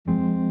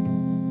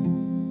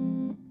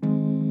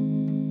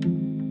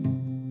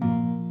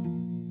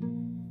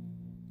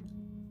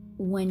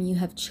when you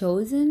have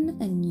chosen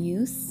a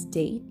new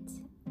state,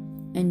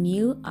 a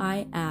new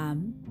I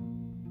am,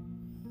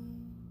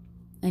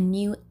 a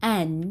new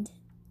end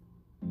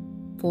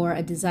for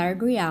a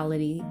desired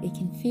reality, it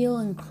can feel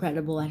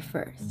incredible at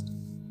first.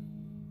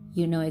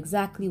 You know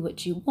exactly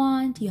what you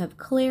want, you have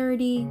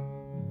clarity,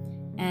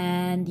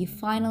 and you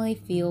finally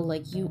feel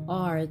like you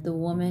are the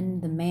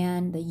woman, the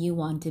man that you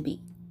want to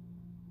be.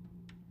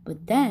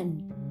 But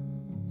then,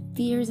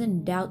 fears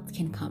and doubts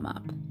can come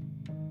up.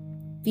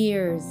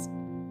 Fears,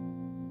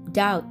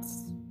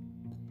 doubts,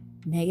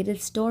 negative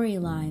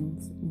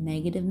storylines,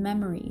 negative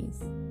memories,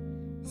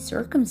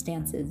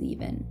 circumstances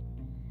even,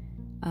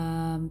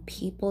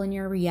 people in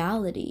your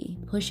reality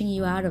pushing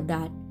you out of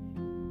that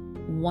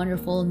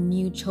wonderful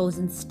new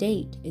chosen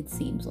state, it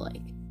seems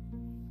like.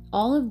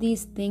 All of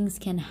these things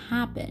can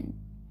happen,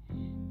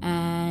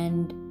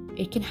 and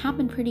it can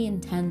happen pretty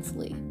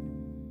intensely.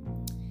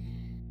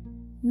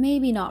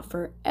 Maybe not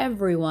for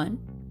everyone,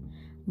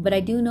 but I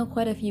do know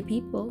quite a few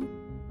people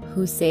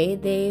who say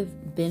they've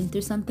been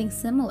through something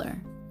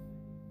similar.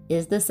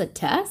 Is this a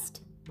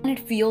test? And it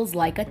feels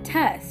like a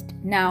test.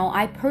 Now,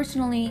 I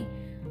personally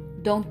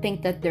don't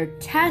think that they're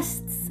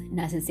tests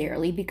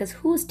necessarily, because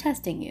who's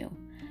testing you?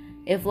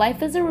 If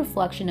life is a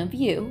reflection of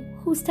you,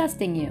 who's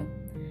testing you?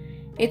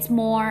 It's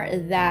more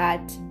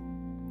that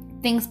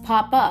things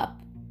pop up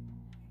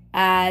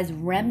as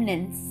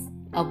remnants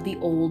of the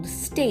old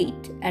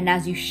state, and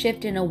as you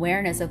shift in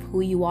awareness of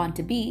who you want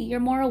to be, you're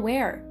more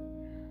aware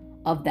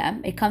of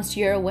them. It comes to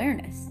your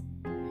awareness.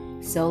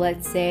 So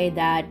let's say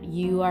that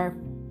you are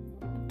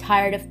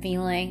tired of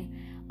feeling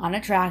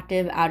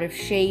unattractive, out of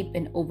shape,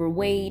 and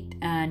overweight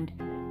and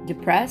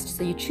depressed.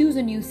 So you choose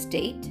a new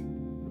state.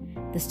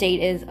 The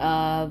state is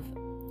of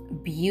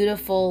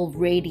beautiful,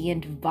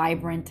 radiant,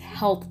 vibrant,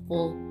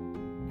 healthful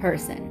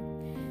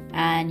person.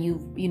 And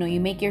you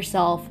make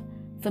yourself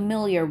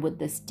familiar with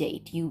the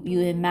state.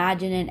 You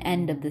imagine an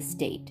end of the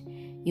state.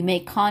 You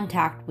make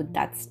contact with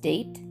that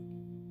state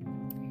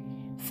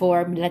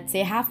for, let's say,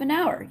 half an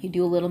hour. You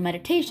do a little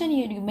meditation,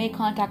 you make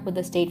contact with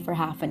the state for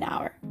half an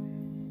hour.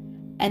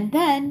 And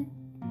then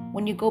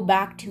when you go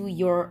back to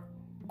your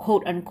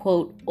quote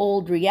unquote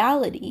old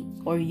reality,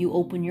 or you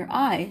open your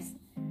eyes,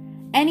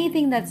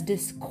 anything that's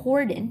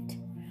discordant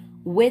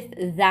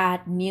with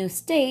that new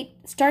state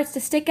starts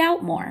to stick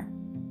out more,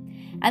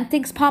 and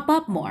things pop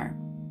up more.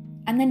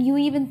 And then you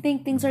even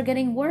think things are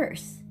getting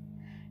worse.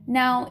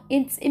 Now,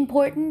 it's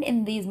important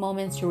in these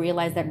moments to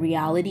realize that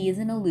reality is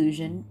an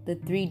illusion. The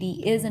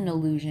 3D is an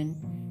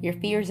illusion. Your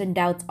fears and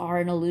doubts are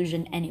an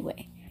illusion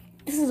anyway.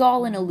 This is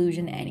all an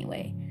illusion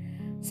anyway.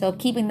 So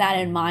keeping that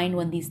in mind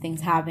when these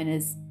things happen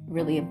is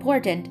really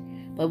important.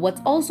 But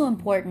what's also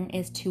important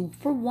is to,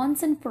 for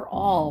once and for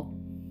all,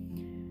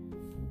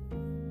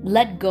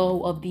 let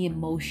go of the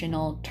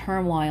emotional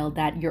turmoil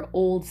that your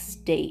old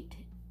state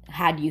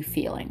had you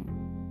feeling.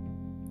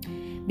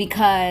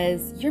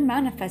 Because you're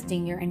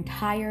manifesting your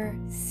entire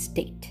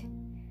state.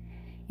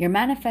 You're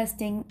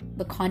manifesting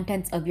the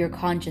contents of your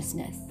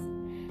consciousness,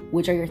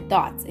 which are your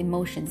thoughts,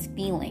 emotions,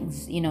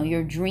 feelings,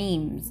 your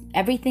dreams,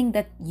 everything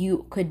that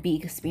you could be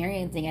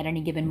experiencing at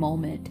any given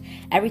moment,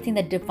 everything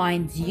that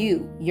defines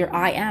you, your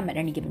I am at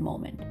any given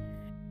moment.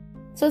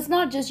 So it's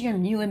not just your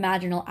new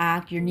imaginal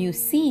act, your new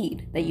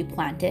seed that you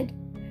planted.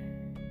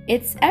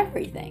 It's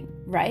everything,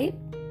 right?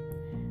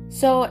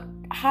 So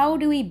how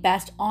do we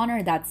best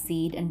honor that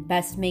seed and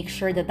best make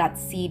sure that that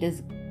seed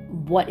is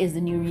what is the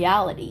new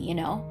reality,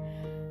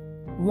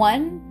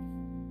 One,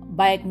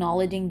 by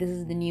acknowledging this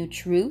is the new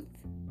truth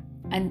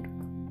and,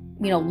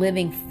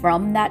 living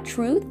from that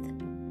truth.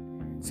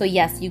 So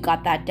yes, you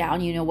got that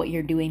down, you know what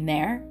you're doing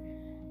there.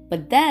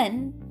 But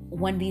then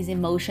when these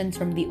emotions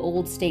from the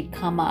old state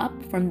come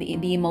up, from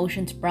the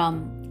emotions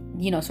from,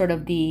 sort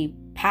of the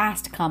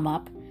past come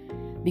up,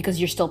 because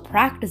you're still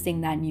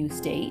practicing that new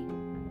state,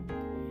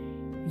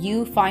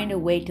 you find a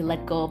way to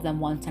let go of them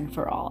once and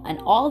for all. And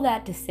all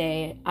that to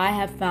say, I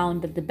have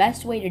found that the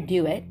best way to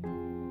do it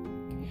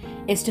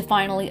is to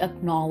finally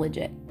acknowledge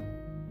it.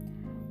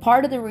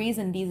 Part of the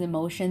reason these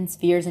emotions,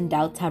 fears, and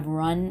doubts have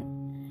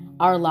run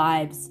our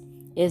lives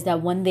is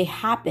that when they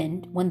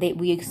happened,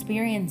 we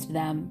experienced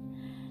them,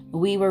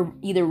 we were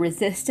either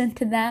resistant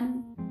to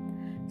them,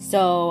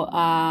 so,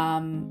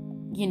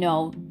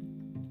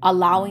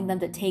 allowing them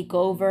to take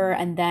over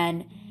and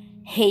then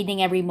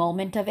hating every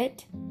moment of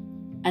it.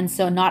 And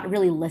so not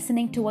really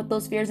listening to what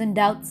those fears and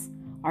doubts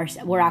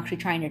were actually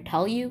trying to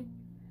tell you.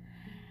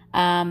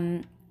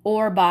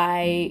 Or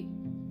by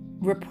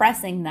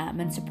repressing them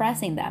and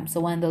suppressing them.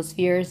 So when those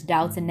fears,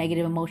 doubts, and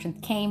negative emotions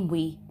came,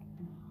 we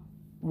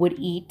would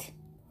eat,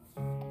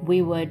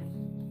 we would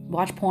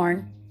watch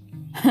porn,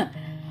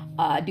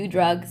 do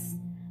drugs.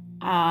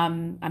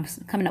 I'm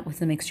coming up with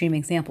some extreme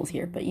examples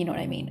here, but you know what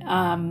I mean.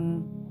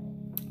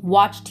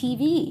 Watch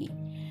TV,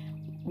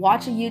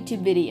 watch a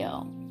YouTube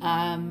video,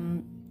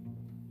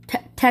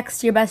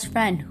 text your best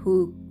friend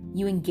who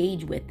you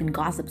engage with in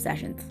gossip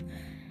sessions,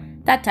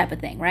 that type of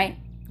thing, right?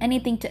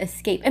 Anything to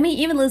escape. I mean,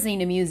 even listening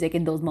to music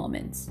in those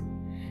moments,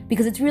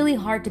 because it's really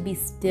hard to be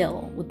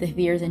still with the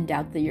fears and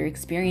doubts that you're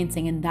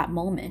experiencing in that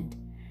moment.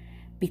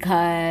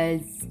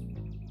 because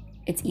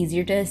it's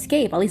easier to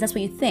escape. At least that's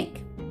what you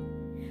think.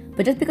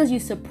 But just because you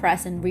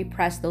suppress and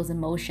repress those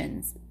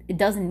emotions, it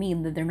doesn't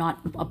mean that they're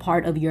not a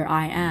part of your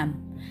I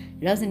am.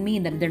 It doesn't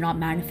mean that they're not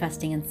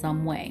manifesting in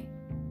some way.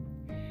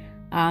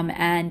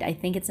 And I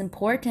think it's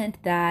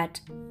important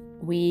that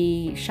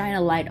we shine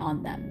a light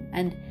on them.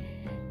 And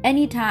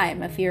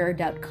anytime a fear or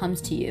doubt comes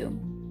to you,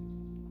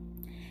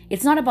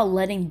 it's not about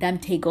letting them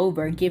take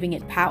over and giving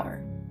it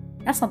power.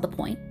 That's not the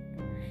point.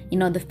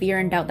 The fear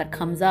and doubt that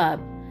comes up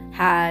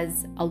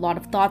has a lot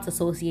of thoughts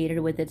associated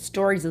with it,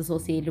 stories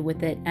associated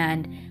with it,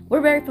 and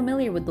we're very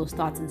familiar with those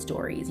thoughts and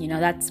stories.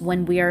 That's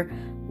when we are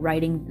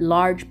writing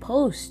large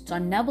posts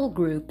on Neville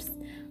groups,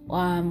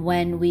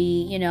 when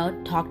we,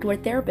 talk to our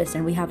therapist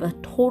and we have a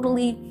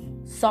totally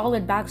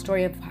solid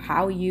backstory of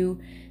how you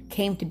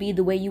came to be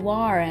the way you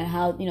are and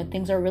how,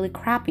 things are really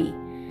crappy.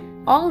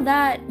 All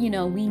that, we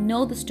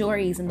know the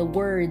stories and the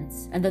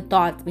words and the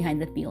thoughts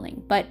behind the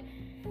feeling, but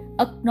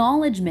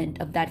acknowledgement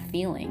of that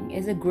feeling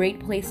is a great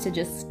place to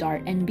just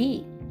start and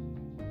be.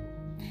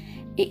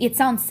 It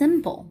sounds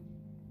simple,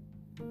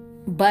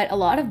 but a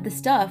lot of the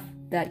stuff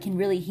that can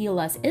really heal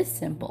us is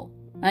simple.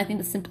 And I think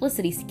the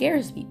simplicity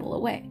scares people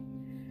away.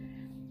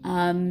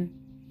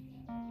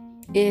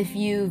 If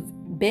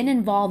you've been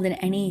involved in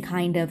any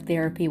kind of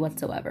therapy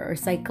whatsoever, or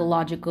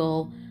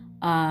psychological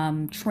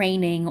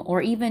training,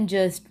 or even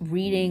just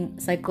reading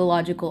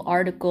psychological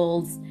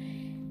articles,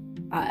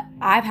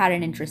 I've had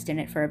an interest in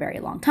it for a very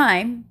long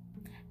time,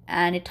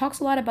 and it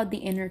talks a lot about the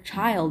inner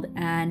child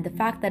and the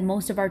fact that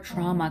most of our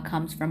trauma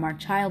comes from our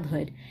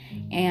childhood,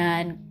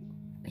 and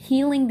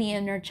healing the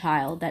inner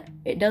child, that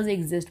it does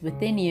exist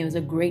within you, is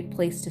a great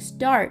place to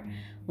start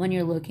when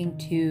you're looking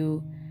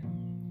to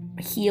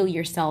heal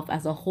yourself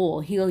as a whole,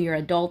 heal your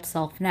adult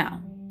self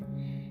now,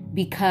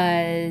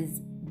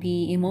 because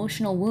the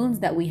emotional wounds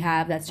that we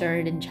have that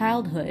started in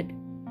childhood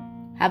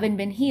haven't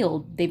been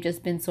healed. They've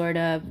just been sort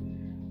of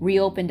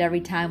reopened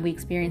every time we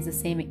experience the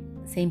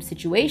same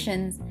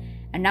situations,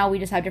 and now we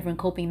just have different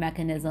coping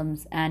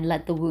mechanisms and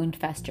let the wound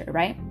fester,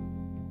 right?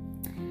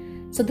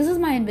 So this is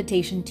my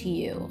invitation to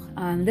you.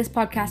 This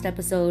podcast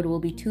episode will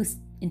be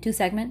in two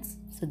segments,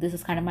 so this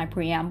is kind of my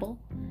preamble.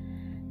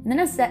 And then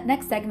the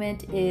next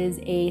segment is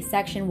a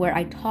section where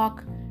I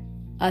talk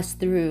us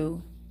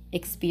through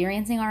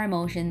experiencing our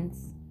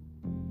emotions,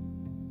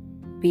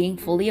 being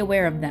fully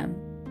aware of them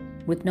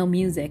with no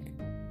music,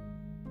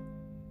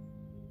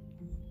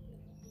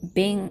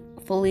 being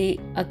fully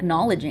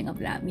acknowledging of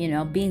them,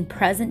 being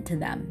present to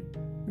them,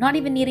 not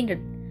even needing to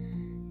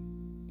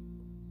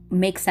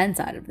make sense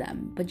out of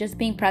them, but just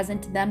being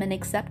present to them and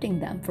accepting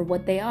them for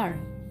what they are.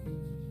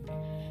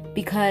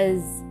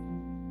 Because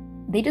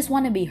they just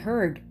want to be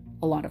heard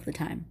a lot of the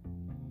time.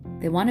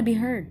 They want to be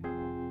heard.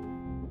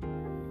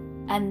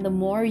 And the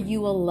more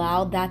you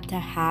allow that to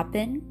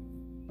happen,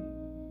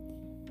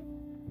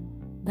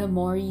 the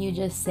more you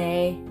just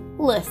say,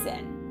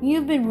 listen,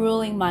 you've been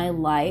ruling my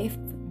life,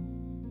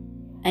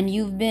 and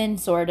you've been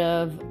sort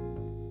of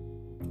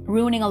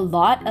ruining a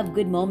lot of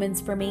good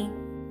moments for me.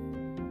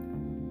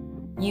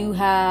 You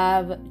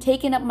have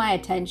taken up my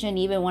attention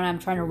even when I'm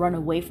trying to run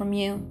away from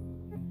you.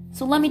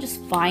 So let me just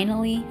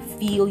finally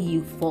feel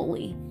you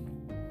fully.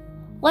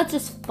 Let's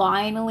just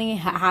finally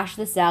hash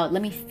this out.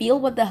 Let me feel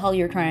what the hell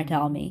you're trying to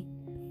tell me.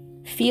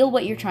 Feel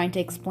what you're trying to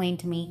explain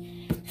to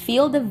me.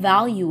 Feel the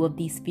value of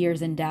these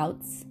fears and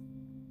doubts.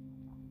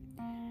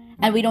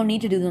 And we don't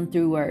need to do them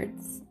through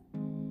words.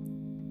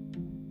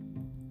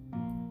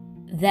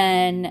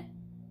 Then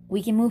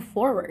we can move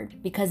forward,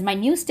 because my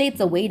new state's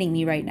awaiting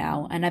me right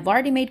now, and I've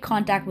already made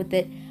contact with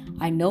it.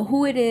 I know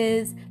who it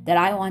is that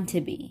I want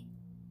to be.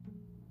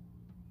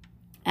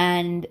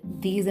 And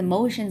these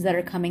emotions that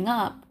are coming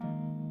up,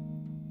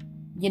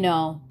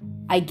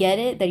 I get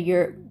it that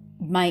you're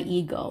my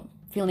ego,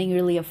 feeling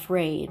really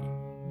afraid,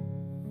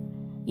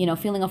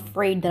 feeling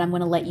afraid that I'm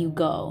going to let you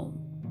go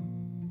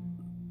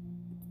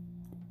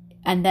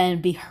and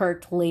then be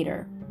hurt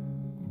later,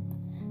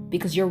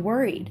 because you're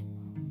worried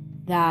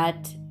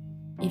that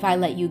if I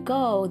let you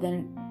go,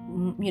 then,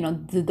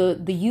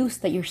 the use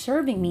that you're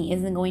serving me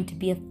isn't going to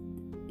be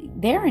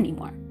there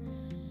anymore.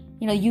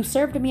 You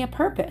served me a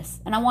purpose,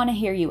 and I want to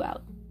hear you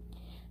out.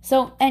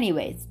 So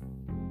anyways,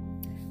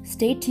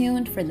 stay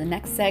tuned for the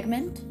next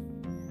segment,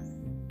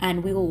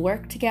 and we will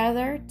work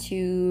together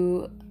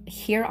to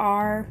hear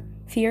our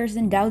fears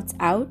and doubts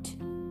out,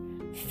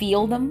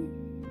 feel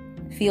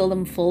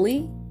them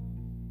fully,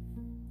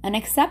 and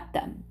accept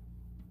them.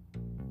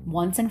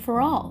 Once and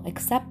for all,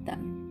 accept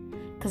them,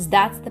 because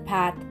that's the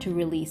path to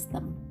release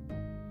them.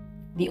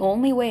 The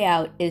only way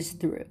out is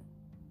through.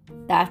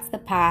 That's the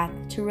path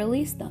to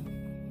release them.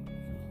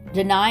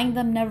 Denying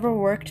them never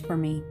worked for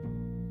me.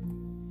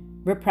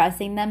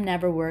 Repressing them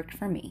never worked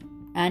for me.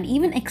 And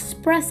even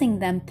expressing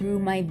them through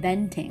my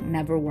venting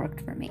never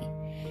worked for me,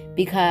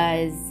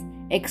 because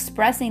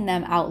expressing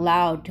them out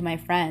loud to my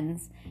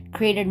friends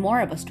created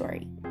more of a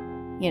story.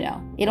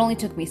 It only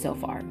took me so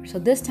far. So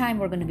this time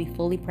we're going to be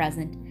fully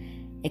present,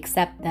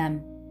 accept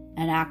them,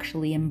 and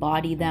actually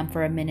embody them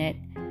for a minute.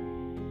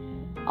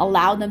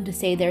 allow them to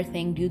say their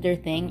thing, do their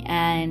thing.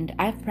 And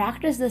I've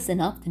practiced this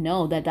enough to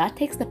know that that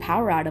takes the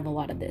power out of a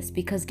lot of this,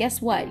 because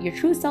guess what? Your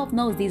true self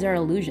knows these are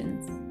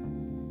illusions.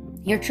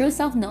 Your true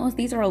self knows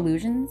these are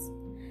illusions.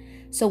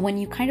 So when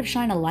you kind of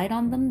shine a light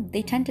on them,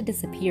 they tend to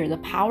disappear. The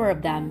power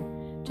of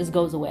them just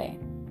goes away.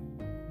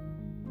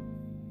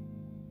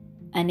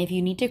 And if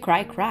you need to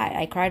cry, cry.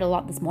 I cried a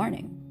lot this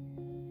morning.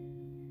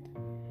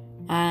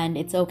 And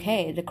it's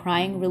okay. The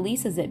crying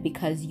releases it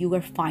because you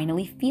are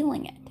finally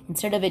feeling it.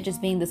 Instead of it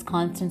just being this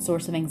constant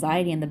source of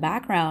anxiety in the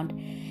background,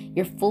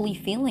 you're fully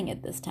feeling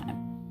it this time.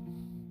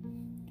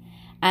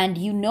 And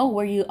you know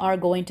where you are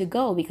going to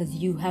go because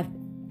you have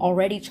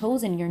already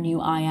chosen your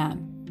new I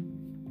am.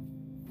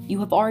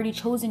 You have already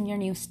chosen your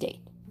new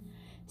state.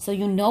 So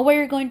you know where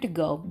you're going to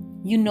go.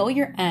 You know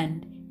your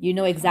end. You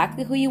know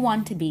exactly who you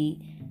want to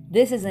be.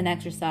 This is an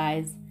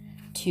exercise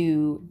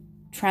to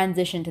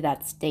transition to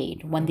that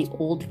state when the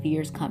old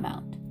fears come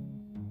out.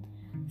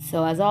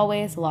 So as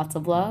always, lots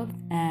of love,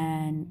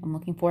 and I'm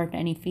looking forward to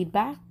any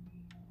feedback.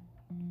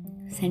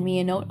 Send me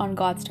a note on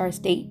Godstar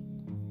State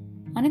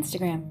on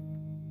Instagram.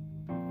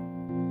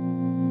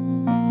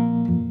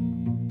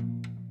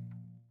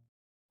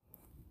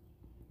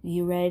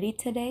 You ready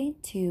today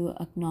to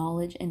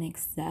acknowledge and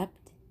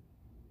accept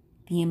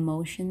the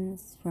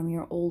emotions from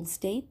your old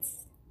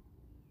states?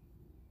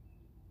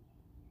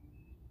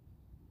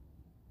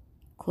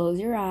 Close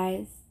your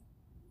eyes.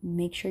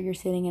 Make sure you're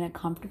sitting in a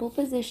comfortable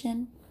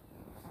position.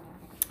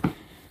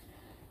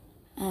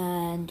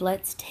 And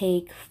let's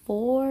take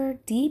 4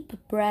 deep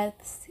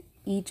breaths,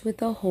 each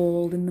with a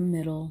hold in the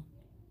middle.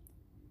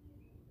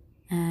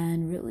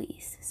 And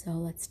release. So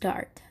let's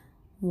start.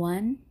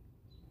 1.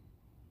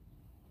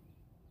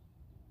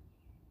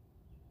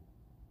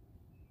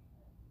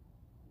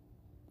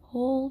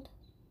 Hold.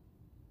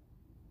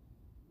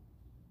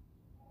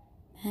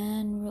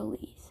 And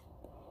release.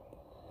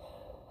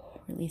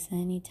 Release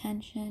any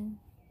tension.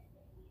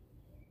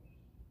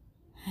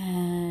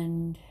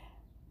 And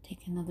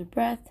take another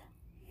breath.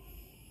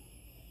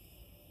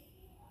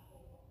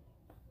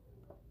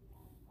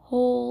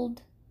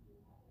 Hold.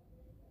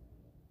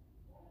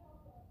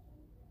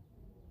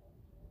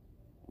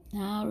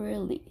 Now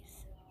release.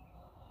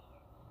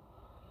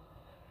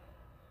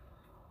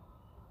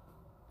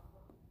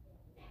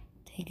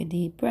 Take a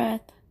deep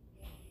breath.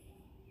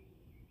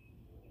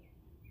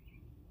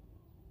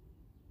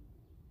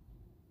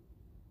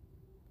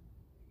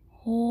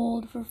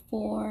 Hold for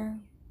 4.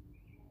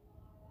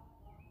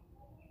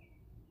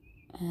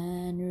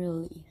 And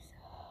release.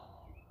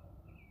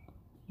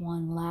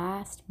 One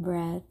last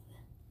breath.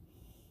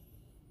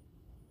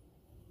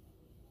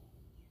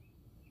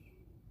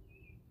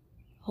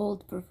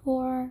 Hold for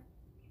 4.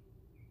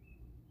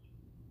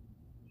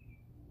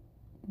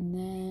 And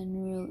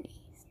then release.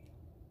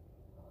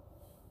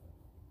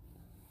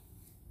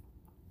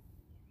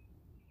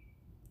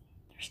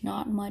 There's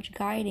not much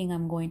guiding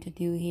I'm going to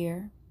do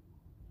here.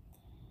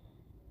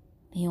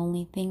 The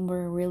only thing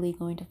we're really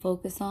going to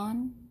focus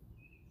on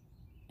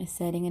is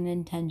setting an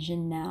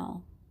intention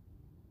now.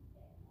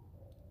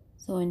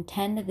 So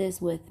intend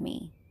this with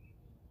me.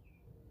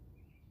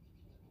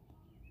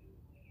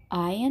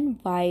 I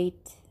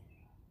invite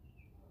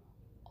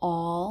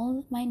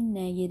all my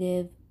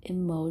negative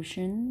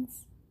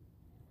emotions,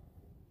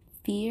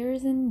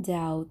 fears and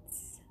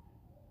doubts,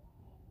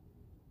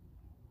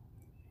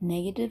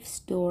 negative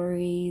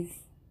stories,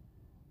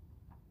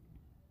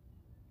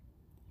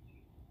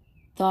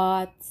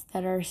 thoughts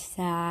that are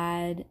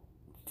sad,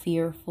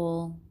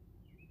 fearful,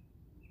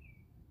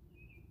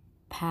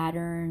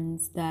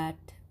 patterns that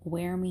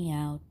wear me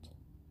out.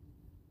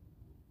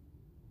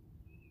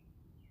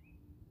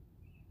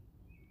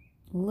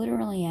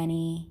 Literally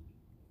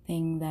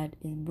anything that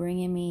is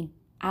bringing me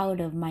out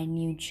of my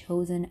new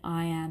chosen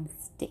I am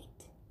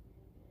state,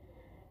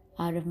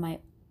 out of my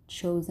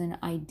chosen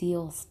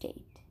ideal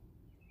state.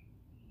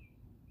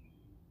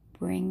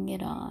 Bring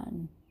it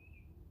on.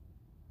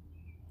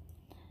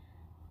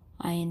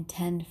 I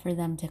intend for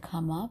them to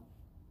come up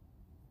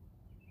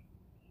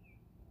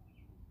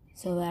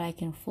so that I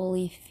can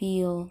fully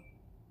feel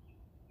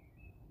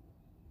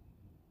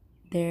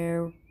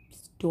their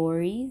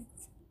stories,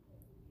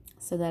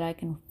 so that I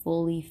can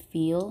fully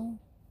feel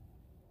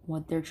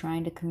what they're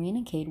trying to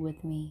communicate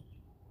with me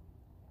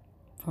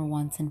for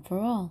once and for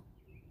all.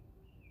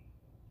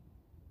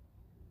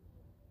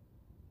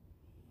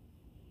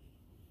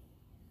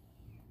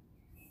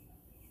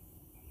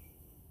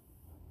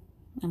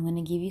 I'm going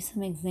to give you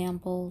some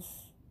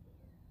examples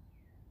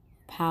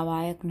of how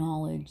I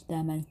acknowledge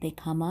them as they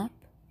come up,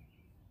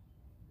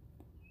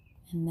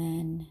 and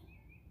then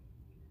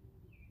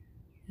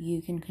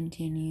you can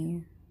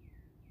continue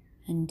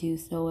and do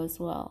so as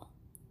well.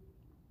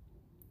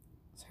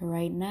 So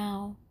right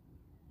now,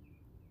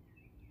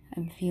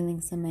 I'm feeling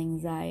some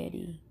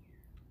anxiety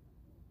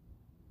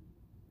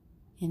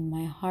in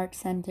my heart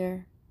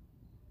center.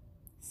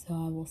 So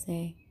I will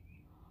say,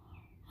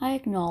 I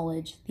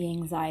acknowledge the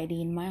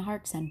anxiety in my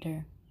heart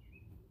center.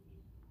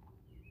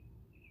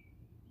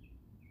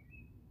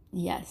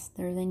 Yes,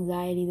 there's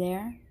anxiety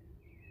there.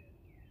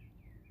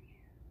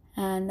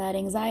 And that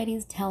anxiety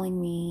is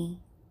telling me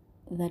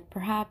that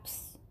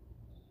perhaps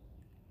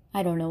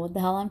I don't know what the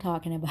hell I'm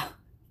talking about.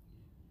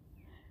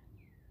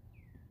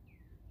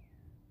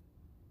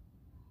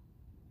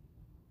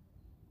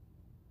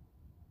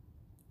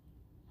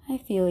 I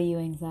feel you,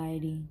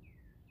 anxiety.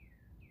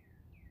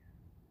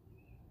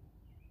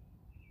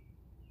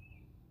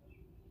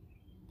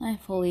 I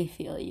fully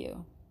feel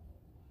you.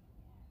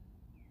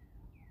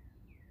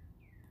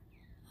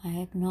 I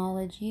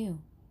acknowledge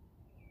you.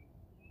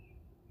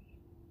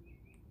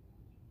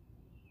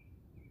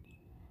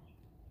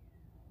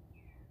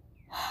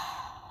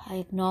 I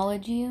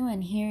acknowledge you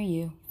and hear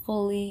you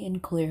fully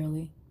and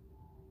clearly.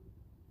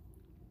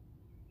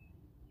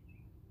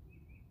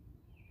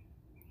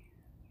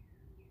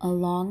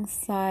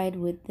 Alongside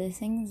with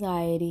this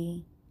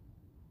anxiety,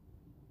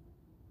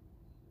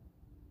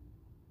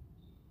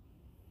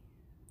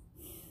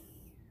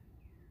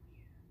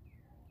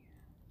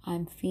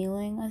 I'm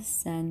feeling a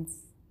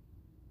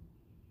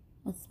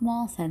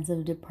small sense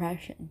of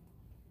depression,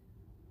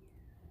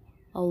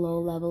 a low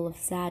level of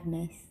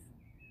sadness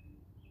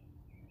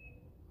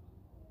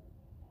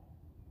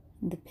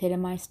in the pit of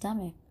my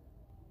stomach.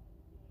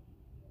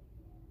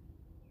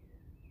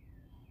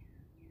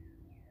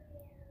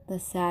 The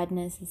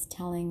sadness is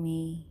telling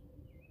me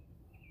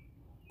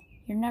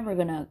you're never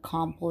going to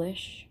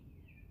accomplish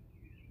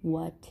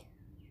what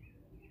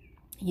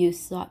you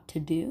sought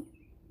to do.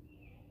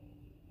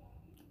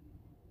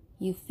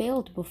 You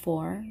failed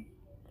before,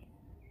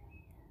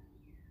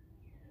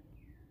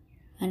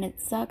 and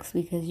it sucks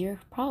because you're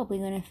probably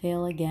going to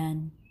fail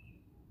again.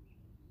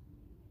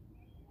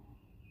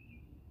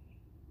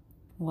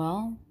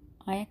 Well,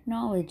 I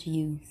acknowledge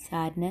you,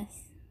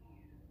 sadness.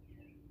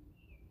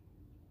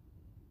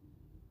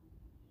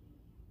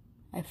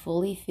 I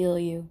fully feel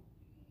you.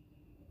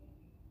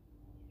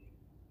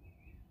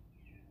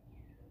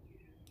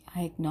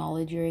 I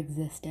acknowledge your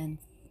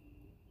existence.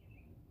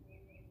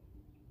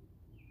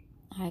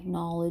 I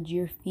acknowledge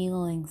your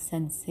feeling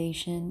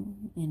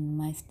sensation in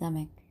my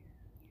stomach.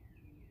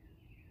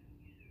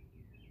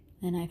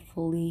 And I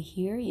fully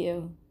hear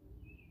you.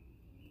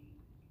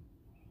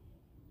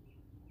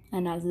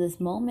 And as this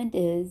moment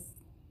is,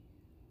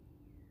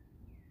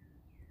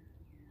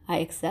 I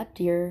accept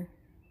your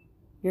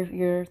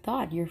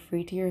thought. You're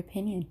free to your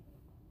opinion.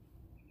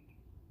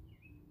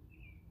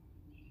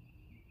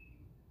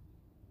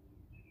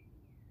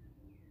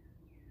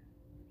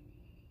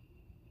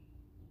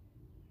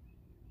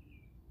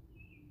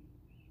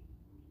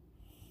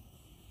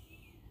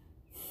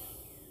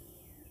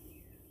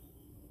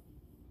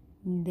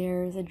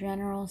 There's a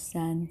general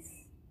sense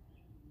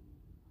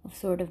of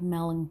sort of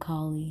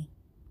melancholy,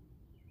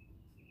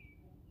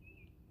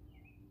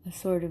 a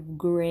sort of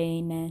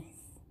grayness,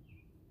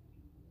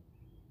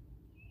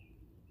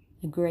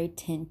 a gray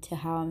tint to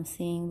how I'm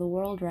seeing the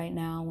world right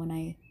now when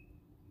I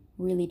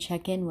really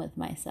check in with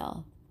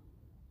myself.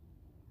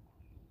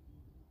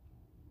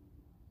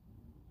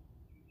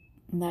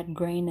 And that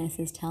grayness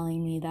is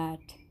telling me that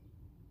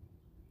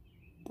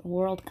the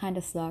world kind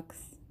of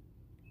sucks.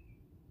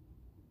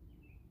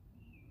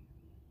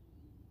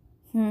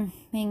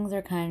 Things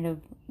are kind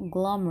of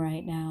glum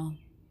right now.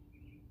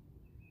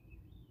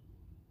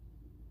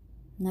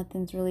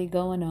 Nothing's really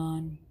going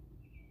on.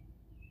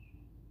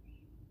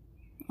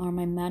 Are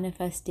my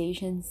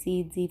manifestation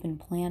seeds even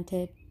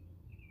planted?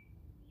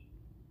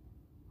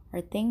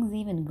 Are things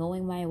even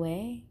going my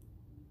way?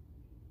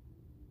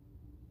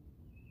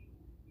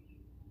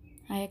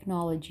 I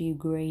acknowledge you,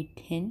 gray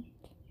tint.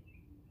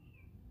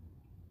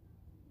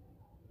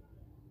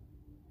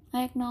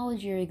 I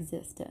acknowledge your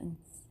existence.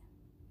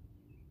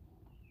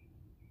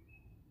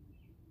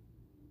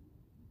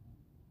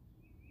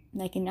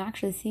 And I can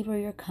actually see where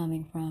you're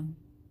coming from.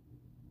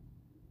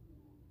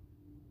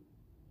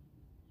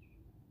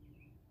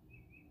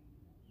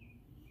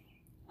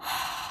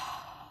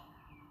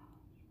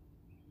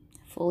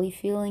 Fully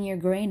feeling your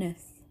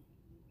grayness.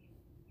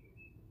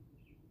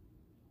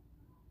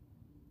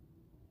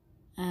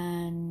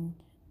 And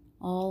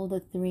all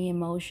the three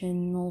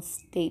emotional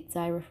states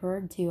I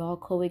referred to all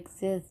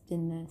coexist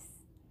in this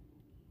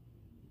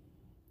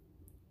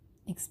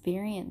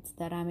experience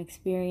that I'm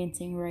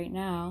experiencing right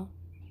now.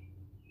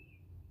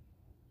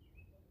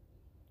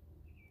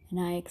 And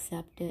I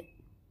accept it.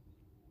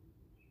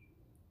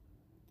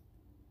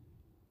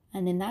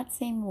 And in that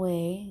same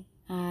way,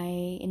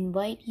 I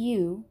invite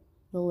you,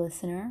 the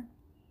listener,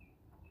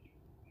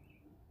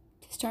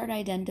 to start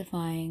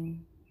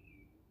identifying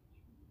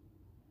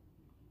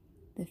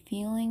the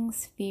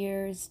feelings,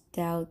 fears,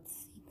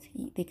 doubts.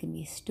 They can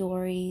be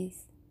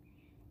stories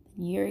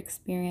that you're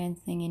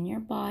experiencing in your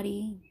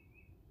body,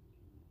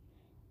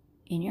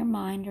 in your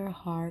mind or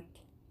heart.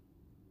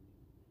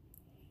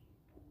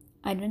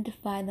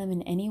 Identify them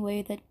in any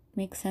way that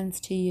makes sense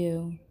to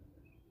you.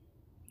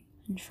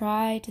 And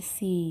try to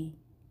see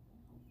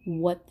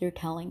what they're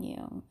telling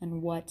you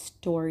and what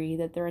story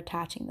that they're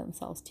attaching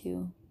themselves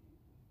to.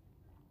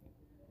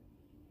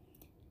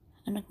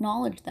 And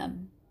acknowledge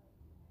them.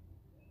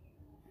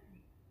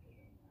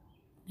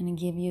 I'm going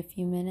to give you a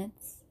few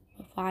minutes,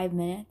 5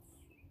 minutes,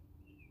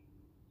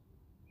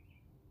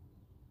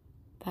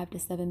 5 to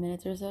 7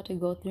 minutes or so to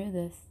go through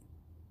this.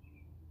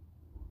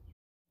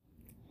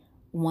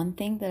 One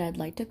thing that I'd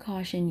like to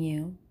caution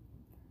you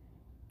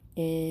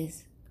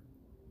is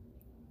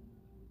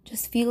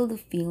just feel the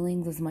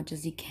feelings as much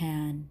as you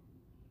can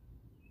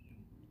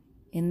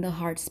in the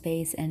heart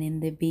space and in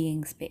the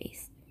being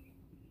space.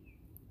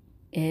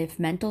 If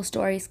mental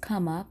stories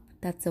come up,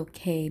 that's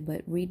okay,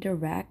 but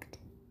redirect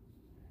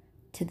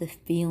to the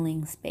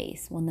feeling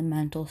space when the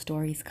mental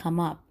stories come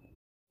up.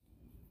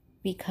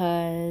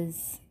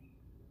 Because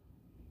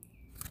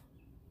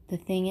the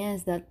thing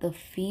is that the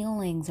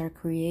feelings are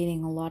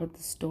creating a lot of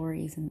the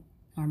stories in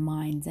our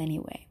minds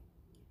anyway.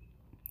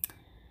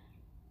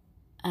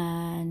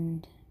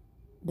 And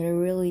they're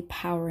really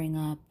powering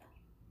up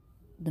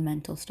the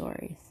mental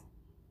stories.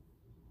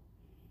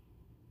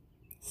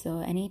 So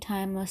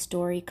anytime a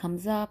story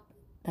comes up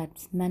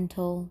that's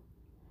mental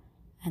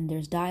and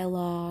there's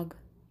dialogue,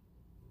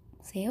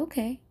 say,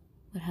 okay,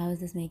 but how is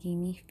this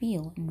making me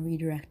feel? And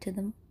redirect to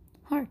the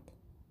heart.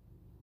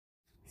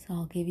 So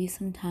I'll give you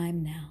some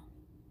time now.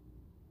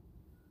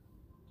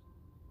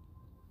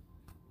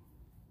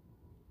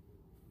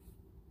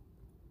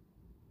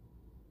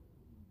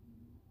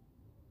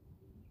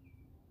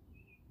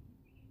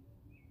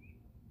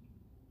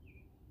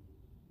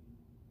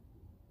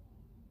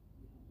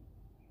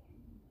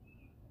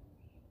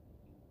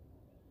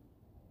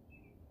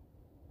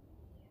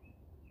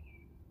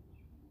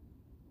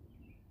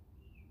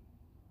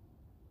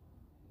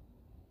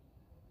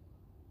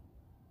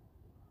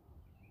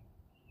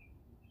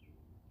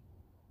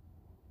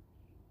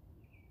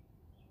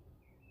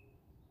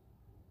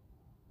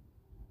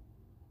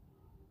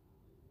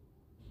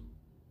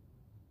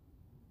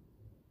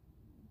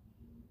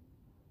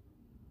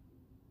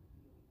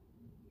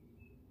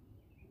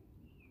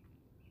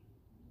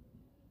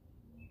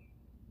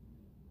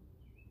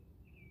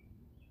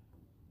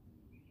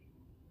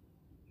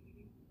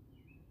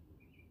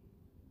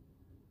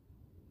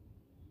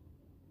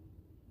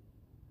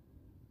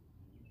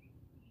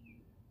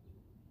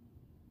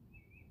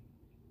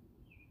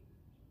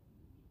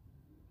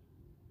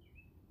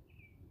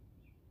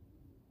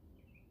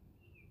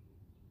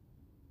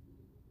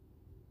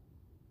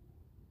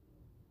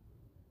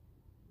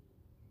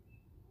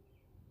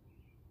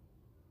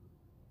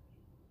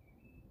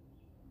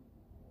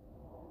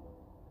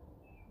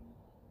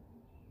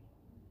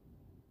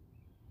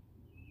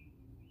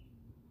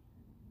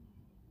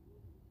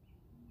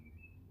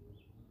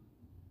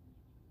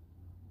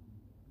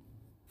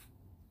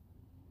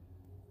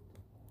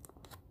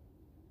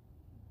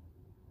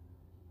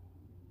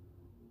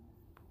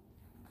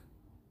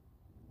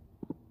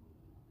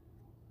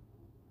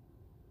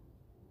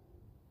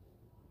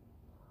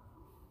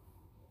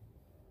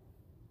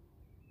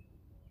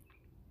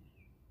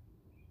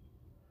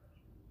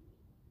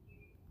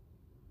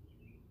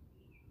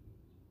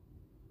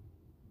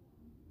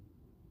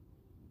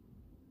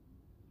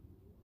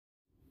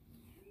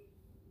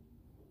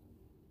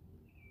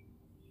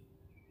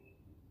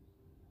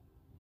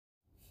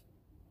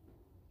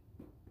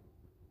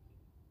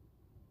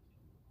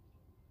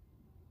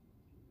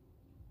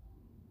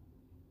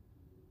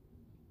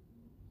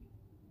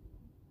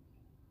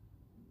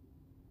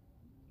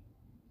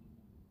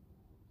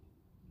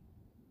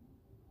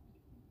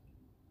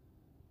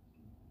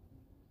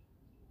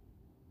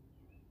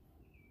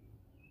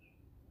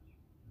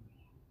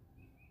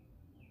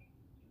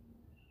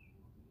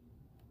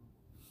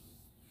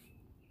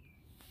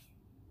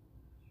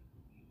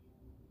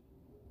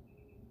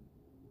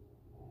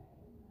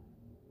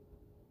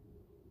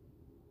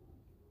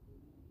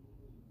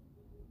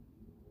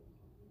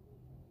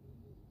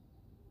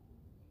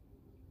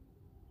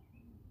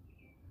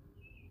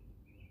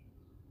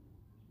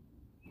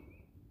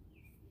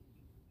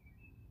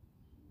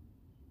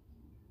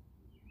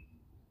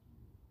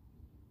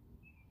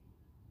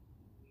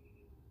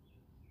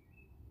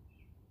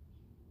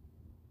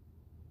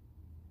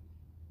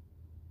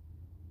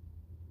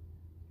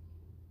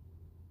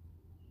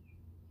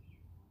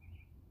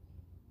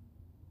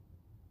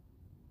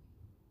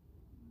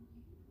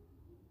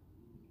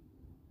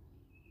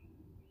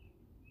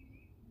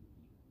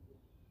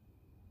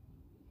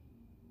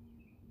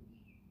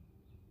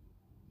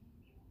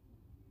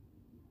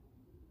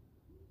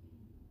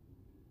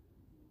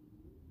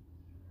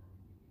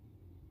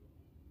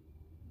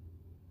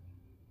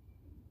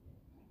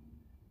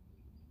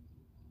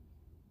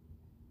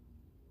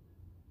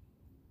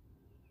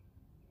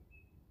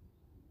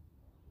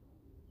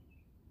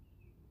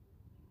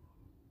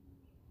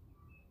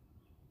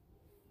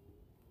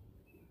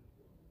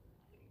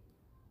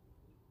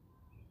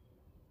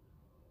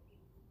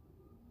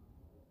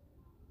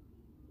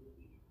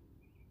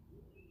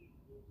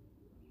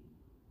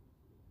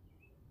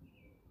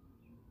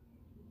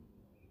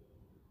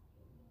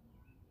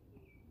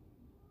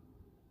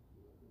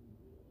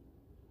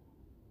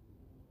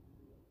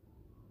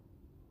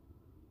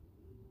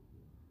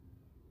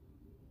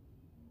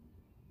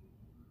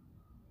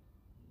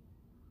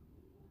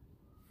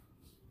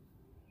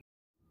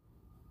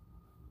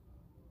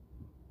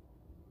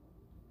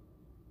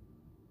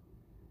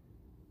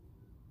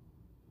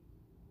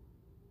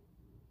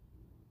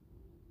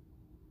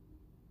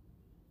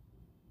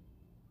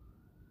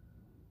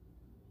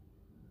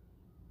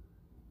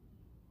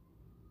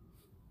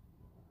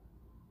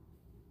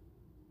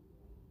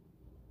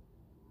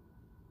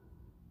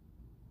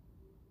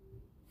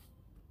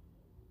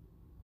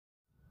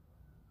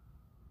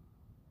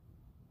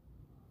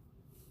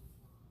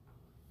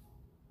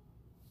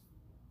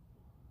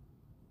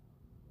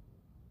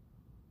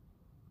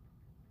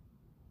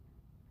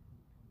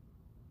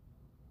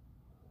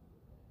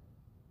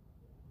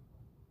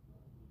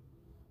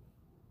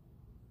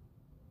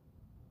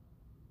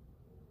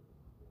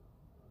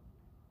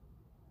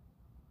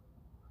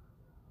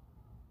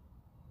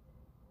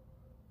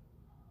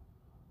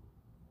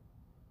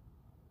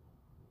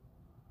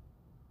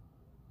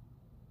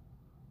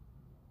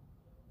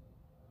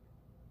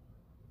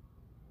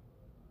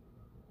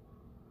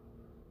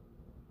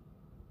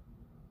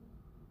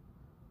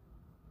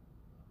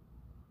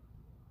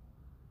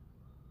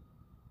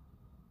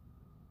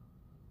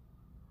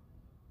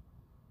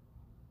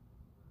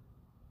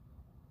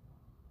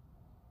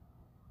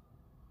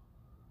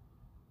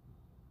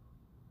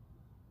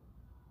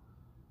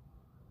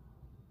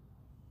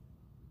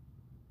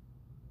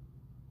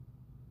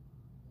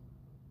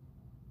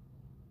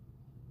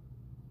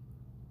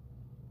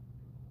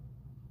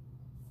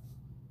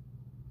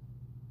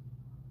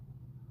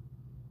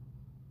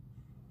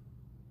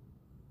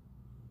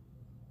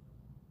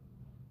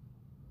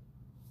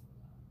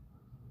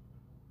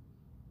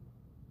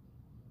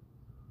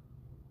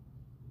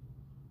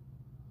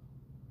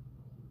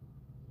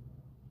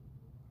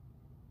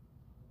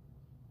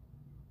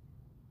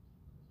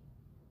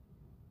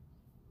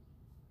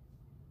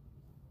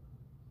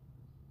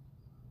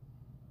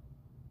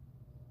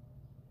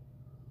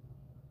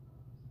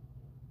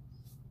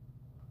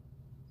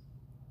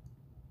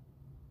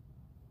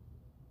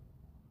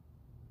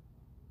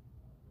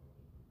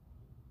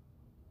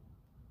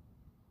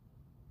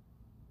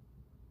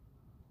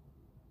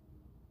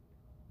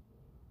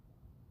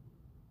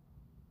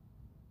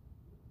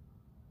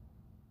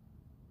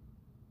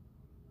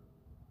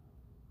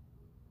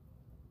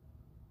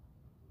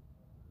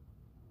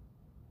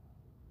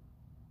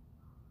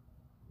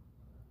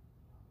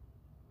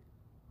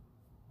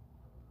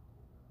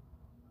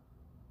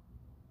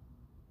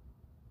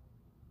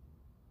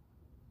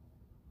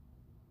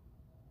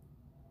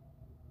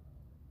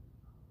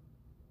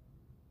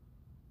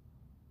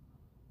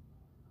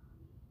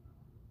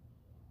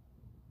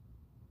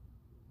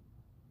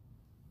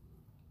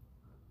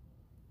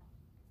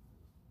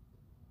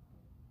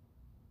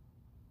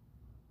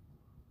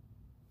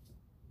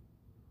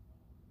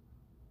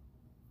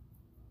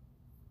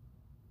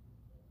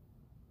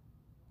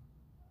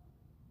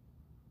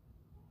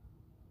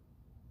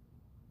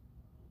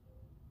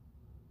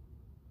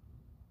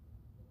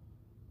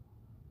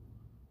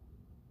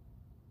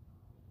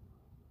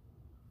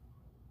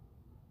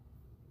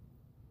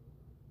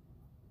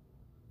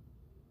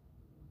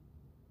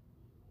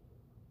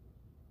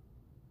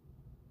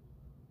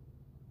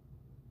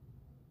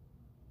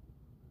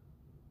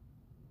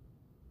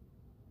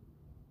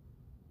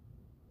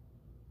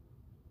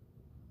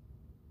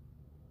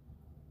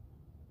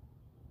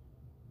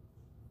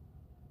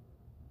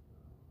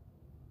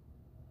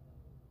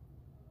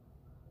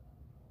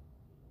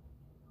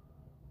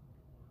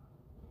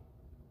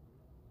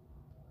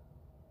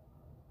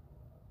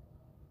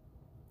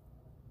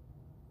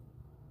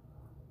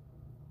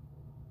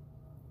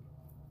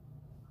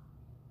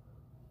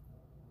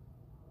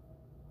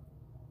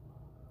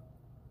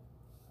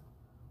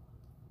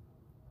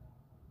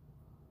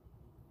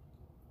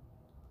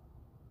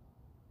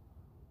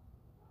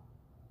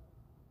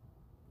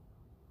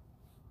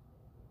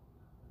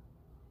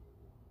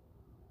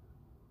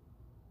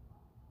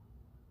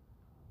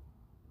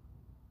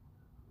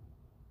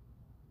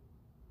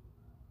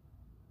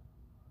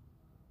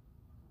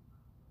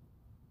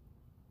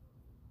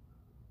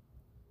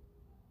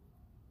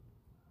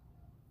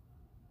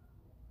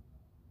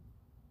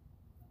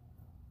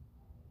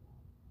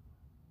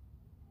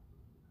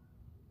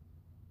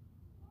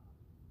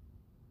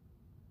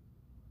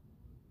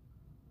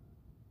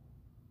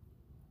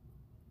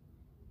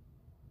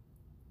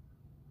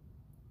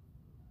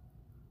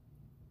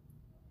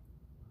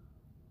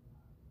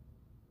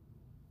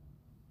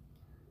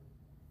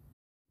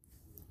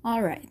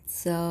 All right,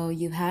 so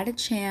you've had a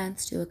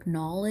chance to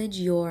acknowledge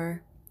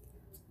your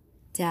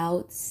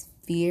doubts,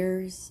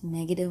 fears,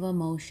 negative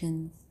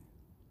emotions.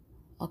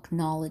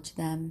 Acknowledge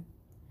them.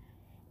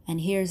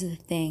 And here's the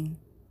thing.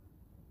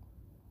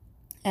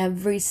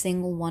 Every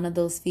single one of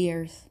those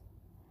fears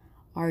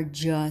are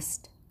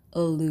just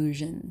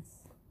illusions.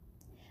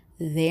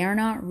 They are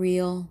not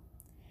real.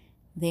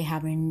 They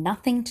have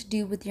nothing to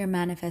do with your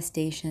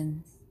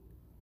manifestations.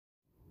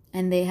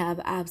 And they have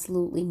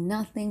absolutely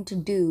nothing to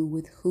do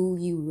with who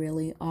you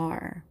really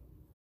are.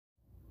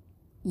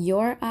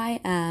 Your I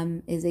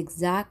am is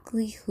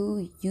exactly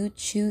who you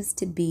choose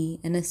to be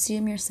and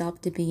assume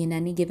yourself to be in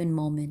any given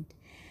moment.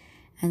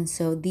 And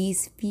so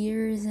these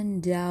fears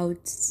and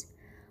doubts,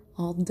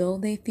 although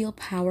they feel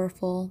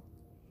powerful,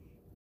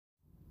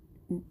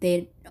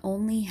 they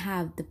only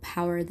have the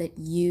power that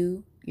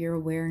your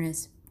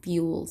awareness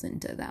fuels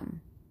into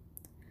them.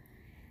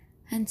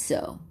 And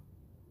so,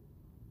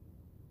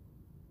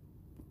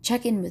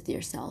 check in with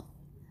yourself.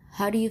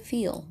 How do you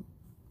feel?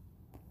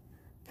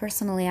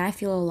 Personally, I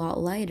feel a lot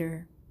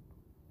lighter.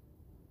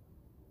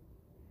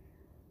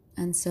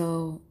 And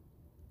so,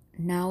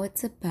 now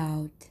it's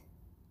about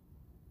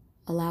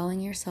allowing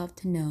yourself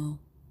to know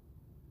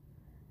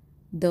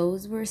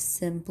those were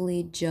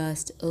simply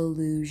just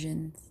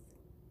illusions.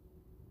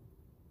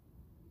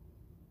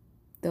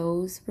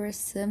 Those were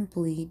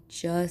simply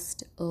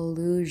just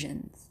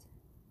illusions.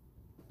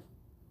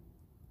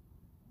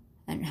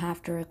 And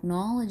after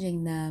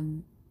acknowledging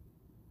them,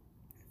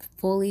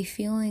 fully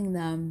feeling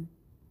them,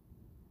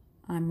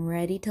 I'm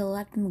ready to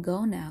let them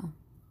go now.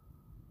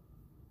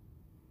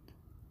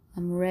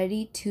 I'm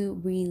ready to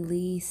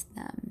release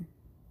them.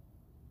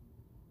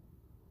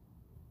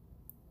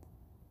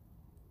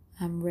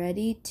 I'm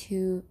ready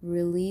to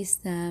release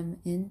them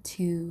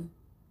into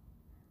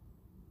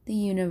the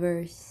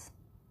universe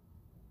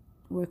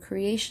where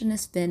creation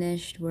is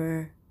finished,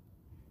 where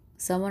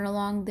someone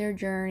along their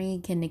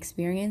journey can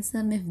experience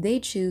them if they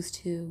choose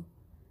to,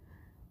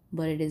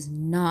 but it is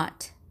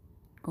not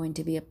going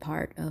to be a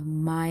part of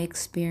my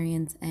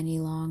experience any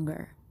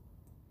longer.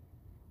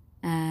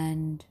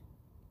 And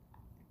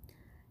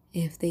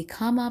if they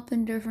come up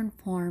in different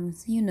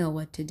forms, you know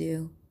what to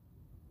do.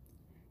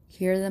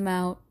 Hear them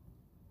out,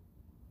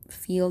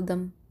 feel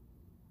them,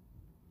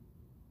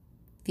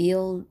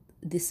 feel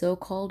the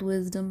so-called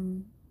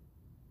wisdom,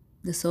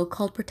 the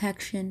so-called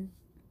protection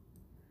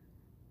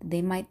that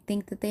they might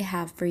think that they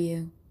have for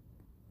you.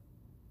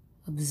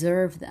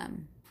 Observe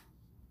them,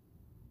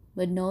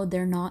 but know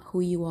they're not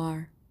who you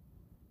are.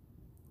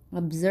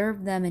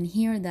 Observe them and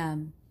hear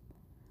them.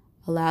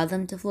 Allow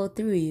them to flow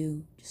through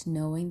you, just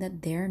knowing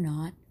that they're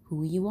not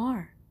who you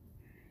are.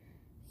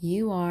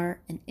 You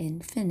are an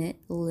infinite,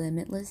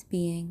 limitless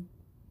being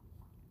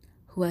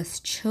who has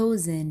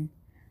chosen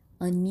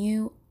a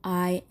new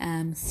I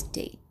am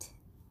state.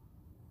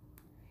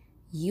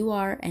 You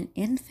are an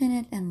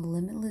infinite and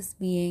limitless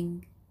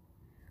being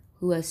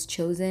who has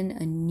chosen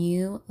a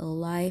new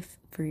life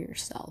for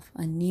yourself,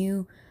 a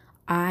new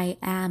I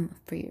am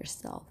for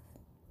yourself.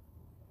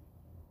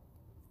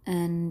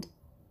 And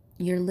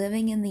you're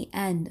living in the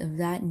end of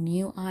that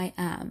new I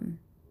am.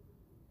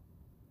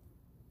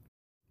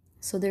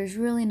 So there's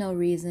really no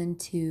reason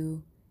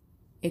to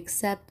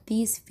accept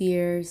these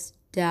fears,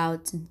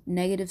 doubts,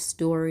 negative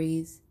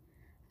stories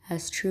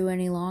as true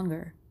any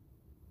longer.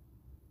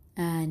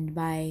 And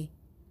by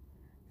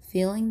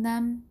feeling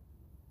them,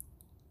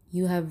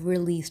 you have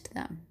released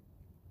them.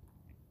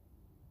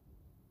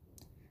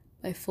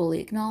 By fully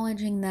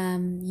acknowledging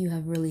them, you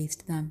have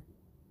released them.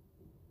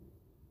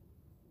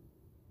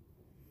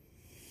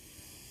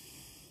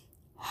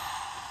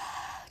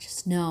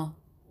 Just know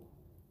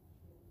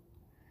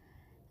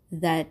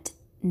that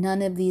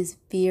none of these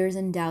fears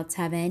and doubts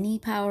have any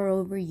power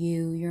over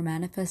you, your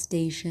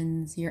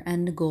manifestations, your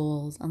end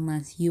goals,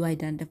 unless you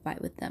identify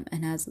with them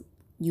and as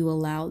you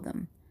allow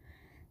them.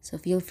 So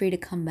feel free to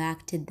come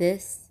back to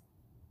this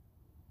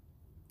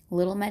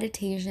little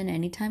meditation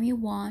anytime you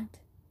want.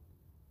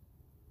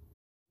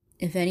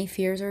 If any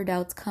fears or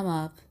doubts come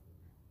up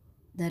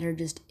that are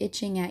just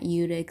itching at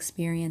you to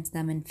experience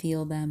them and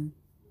feel them,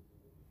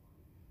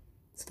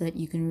 so that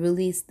you can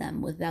release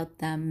them without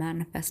them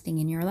manifesting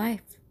in your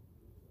life.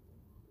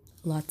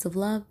 Lots of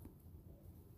love.